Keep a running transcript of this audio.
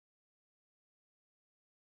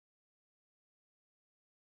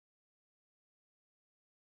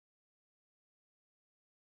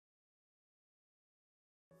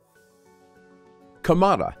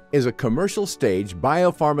Kamada is a commercial-stage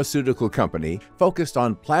biopharmaceutical company focused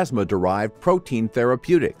on plasma-derived protein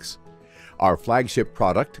therapeutics. Our flagship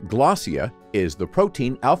product, Glossia, is the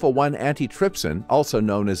protein alpha-1 antitrypsin, also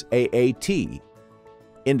known as AAT,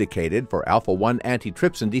 indicated for alpha-1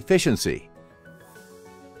 antitrypsin deficiency.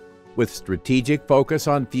 With strategic focus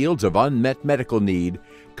on fields of unmet medical need,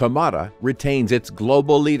 Kamada retains its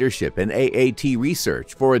global leadership in AAT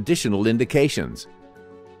research for additional indications.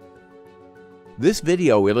 This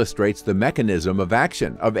video illustrates the mechanism of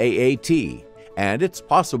action of AAT and its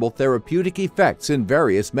possible therapeutic effects in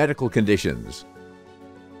various medical conditions.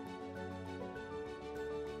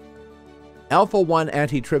 Alpha-1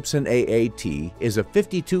 antitrypsin AAT is a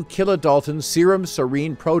 52 kilodalton serum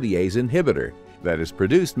serine protease inhibitor that is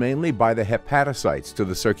produced mainly by the hepatocytes to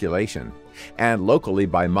the circulation and locally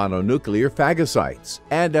by mononuclear phagocytes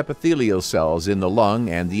and epithelial cells in the lung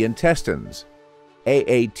and the intestines.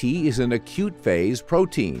 AAT is an acute phase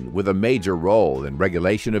protein with a major role in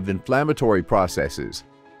regulation of inflammatory processes.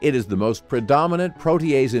 It is the most predominant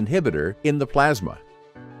protease inhibitor in the plasma.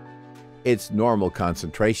 Its normal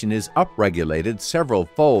concentration is upregulated several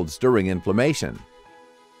folds during inflammation.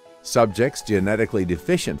 Subjects genetically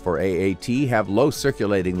deficient for AAT have low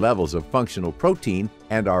circulating levels of functional protein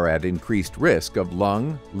and are at increased risk of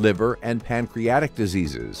lung, liver, and pancreatic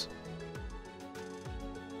diseases.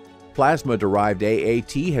 Plasma-derived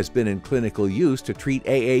AAT has been in clinical use to treat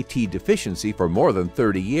AAT deficiency for more than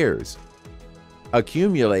 30 years.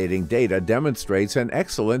 Accumulating data demonstrates an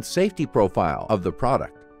excellent safety profile of the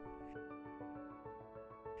product.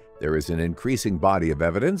 There is an increasing body of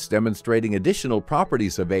evidence demonstrating additional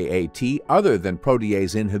properties of AAT other than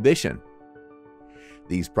protease inhibition.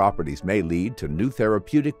 These properties may lead to new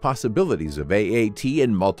therapeutic possibilities of AAT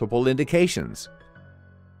in multiple indications.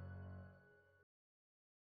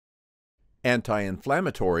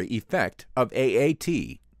 Anti-inflammatory effect of AAT.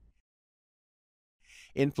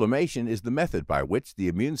 Inflammation is the method by which the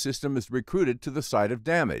immune system is recruited to the site of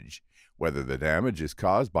damage, whether the damage is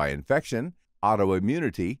caused by infection,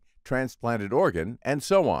 autoimmunity, transplanted organ, and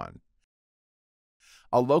so on.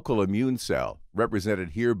 A local immune cell,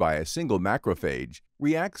 represented here by a single macrophage,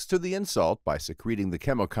 reacts to the insult by secreting the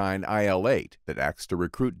chemokine IL-8 that acts to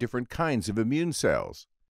recruit different kinds of immune cells.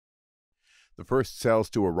 The first cells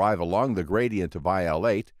to arrive along the gradient of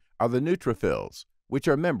IL-8 are the neutrophils, which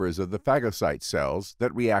are members of the phagocyte cells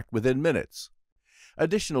that react within minutes.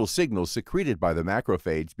 Additional signals secreted by the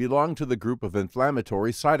macrophage belong to the group of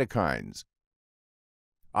inflammatory cytokines.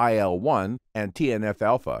 IL-1 and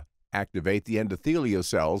TNF-alpha activate the endothelial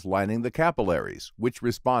cells lining the capillaries, which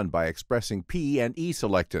respond by expressing P and E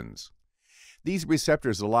selectins. These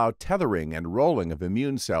receptors allow tethering and rolling of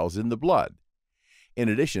immune cells in the blood. In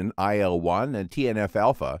addition, IL-1 and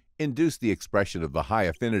TNF-alpha induce the expression of the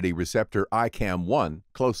high-affinity receptor ICAM-1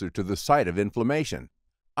 closer to the site of inflammation.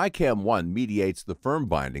 ICAM-1 mediates the firm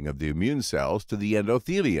binding of the immune cells to the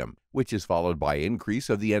endothelium, which is followed by increase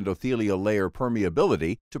of the endothelial layer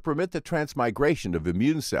permeability to permit the transmigration of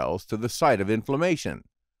immune cells to the site of inflammation.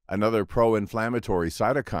 Another pro-inflammatory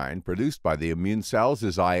cytokine produced by the immune cells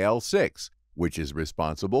is IL-6, which is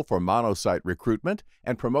responsible for monocyte recruitment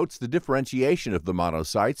and promotes the differentiation of the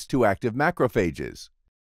monocytes to active macrophages.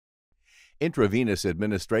 Intravenous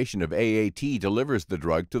administration of AAT delivers the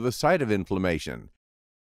drug to the site of inflammation,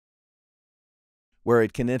 where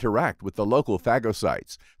it can interact with the local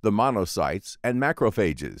phagocytes, the monocytes, and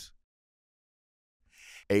macrophages.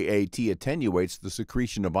 AAT attenuates the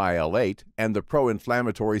secretion of IL-8 and the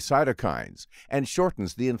pro-inflammatory cytokines and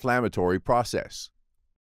shortens the inflammatory process.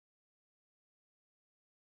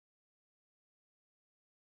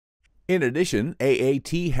 In addition,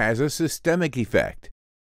 AAT has a systemic effect.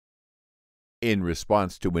 In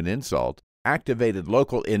response to an insult, activated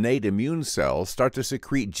local innate immune cells start to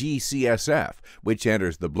secrete GCSF, which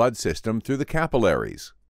enters the blood system through the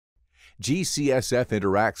capillaries. GCSF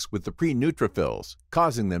interacts with the pre-neutrophils,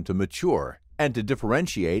 causing them to mature and to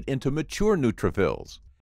differentiate into mature neutrophils.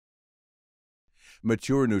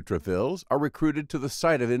 Mature neutrophils are recruited to the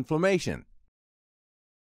site of inflammation.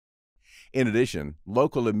 In addition,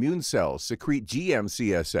 local immune cells secrete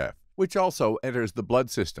GM-CSF, which also enters the blood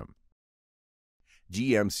system.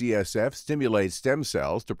 GM-CSF stimulates stem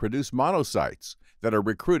cells to produce monocytes that are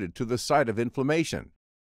recruited to the site of inflammation.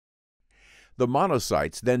 The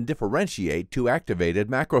monocytes then differentiate to activated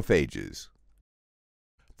macrophages.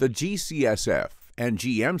 The GCSF and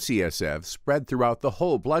GM-CSF spread throughout the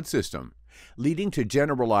whole blood system, leading to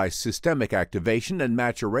generalized systemic activation and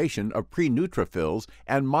maturation of pre-neutrophils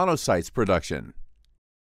and monocytes production.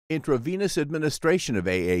 Intravenous administration of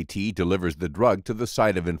AAT delivers the drug to the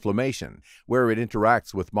site of inflammation, where it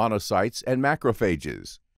interacts with monocytes and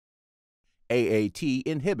macrophages. AAT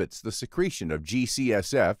inhibits the secretion of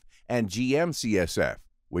GCSF and GM-CSF,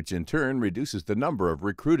 which in turn reduces the number of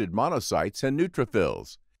recruited monocytes and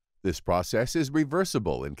neutrophils. This process is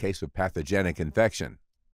reversible in case of pathogenic infection.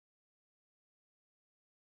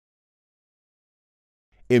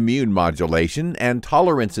 Immune modulation and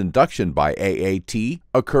tolerance induction by AAT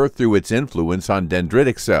occur through its influence on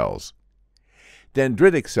dendritic cells.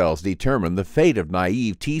 Dendritic cells determine the fate of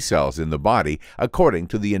naive T cells in the body according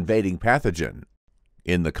to the invading pathogen.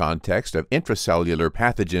 In the context of intracellular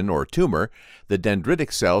pathogen or tumor, the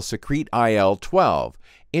dendritic cells secrete IL-12,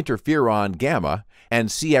 interferon gamma, and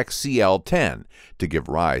CXCL10 to give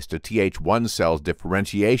rise to Th1 cells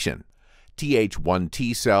differentiation. Th1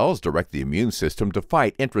 T cells direct the immune system to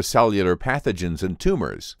fight intracellular pathogens and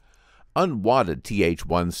tumors. Unwanted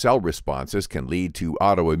Th1 cell responses can lead to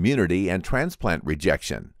autoimmunity and transplant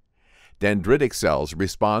rejection. Dendritic cells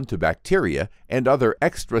respond to bacteria and other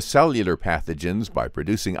extracellular pathogens by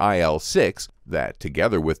producing IL-6 that,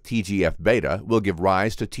 together with TGF-beta, will give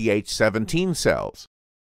rise to Th17 cells.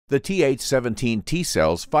 The Th17 T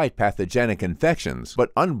cells fight pathogenic infections,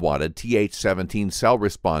 but unwanted Th17 cell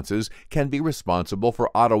responses can be responsible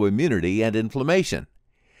for autoimmunity and inflammation.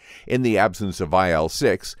 In the absence of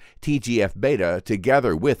IL-6, TGF-beta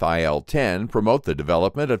together with IL-10 promote the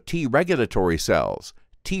development of T regulatory cells,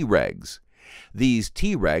 Tregs. These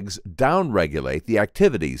Tregs downregulate the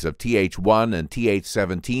activities of Th1 and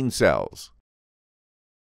Th17 cells.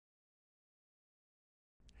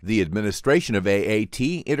 The administration of AAT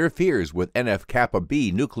interferes with NF-kappa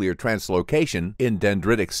B nuclear translocation in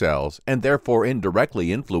dendritic cells and therefore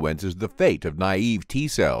indirectly influences the fate of naive T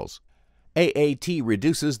cells. AAT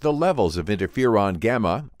reduces the levels of interferon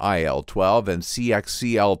gamma, IL-12, and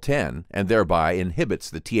CXCL10 and thereby inhibits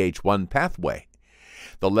the Th1 pathway.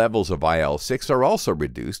 The levels of IL-6 are also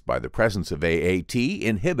reduced by the presence of AAT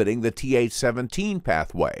inhibiting the Th17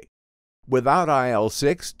 pathway. Without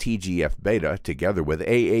IL-6, TGF-beta, together with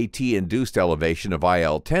AAT-induced elevation of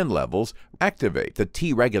IL-10 levels, activate the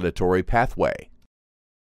T regulatory pathway.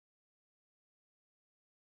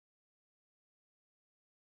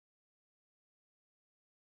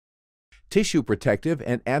 Tissue protective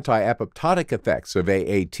and anti-apoptotic effects of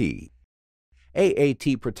AAT.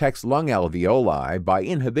 AAT protects lung alveoli by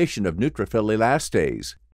inhibition of neutrophil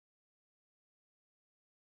elastase.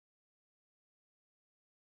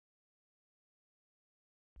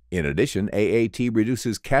 In addition, AAT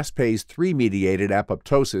reduces caspase-3-mediated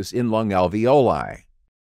apoptosis in lung alveoli.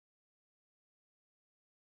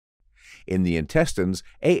 In the intestines,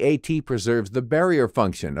 AAT preserves the barrier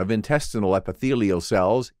function of intestinal epithelial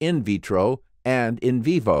cells in vitro and in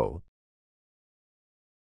vivo.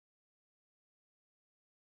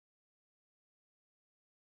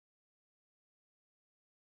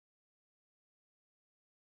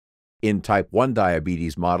 In type 1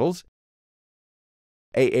 diabetes models,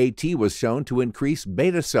 AAT was shown to increase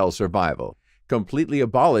beta cell survival, completely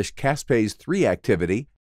abolish caspase-3 activity,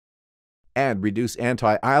 and reduce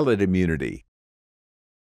anti-islet immunity.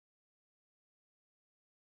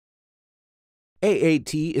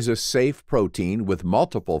 AAT is a safe protein with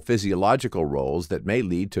multiple physiological roles that may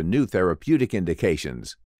lead to new therapeutic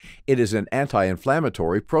indications. It is an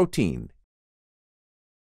anti-inflammatory protein.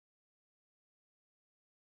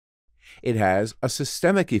 It has a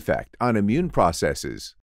systemic effect on immune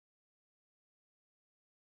processes.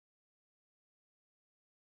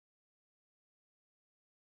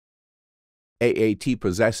 AAT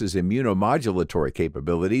possesses immunomodulatory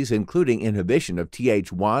capabilities including inhibition of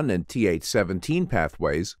Th1 and Th17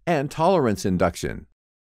 pathways and tolerance induction.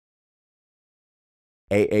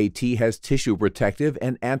 AAT has tissue protective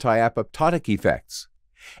and anti-apoptotic effects.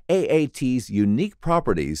 AAT's unique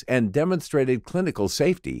properties and demonstrated clinical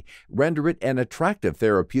safety render it an attractive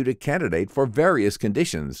therapeutic candidate for various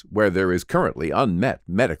conditions where there is currently unmet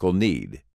medical need.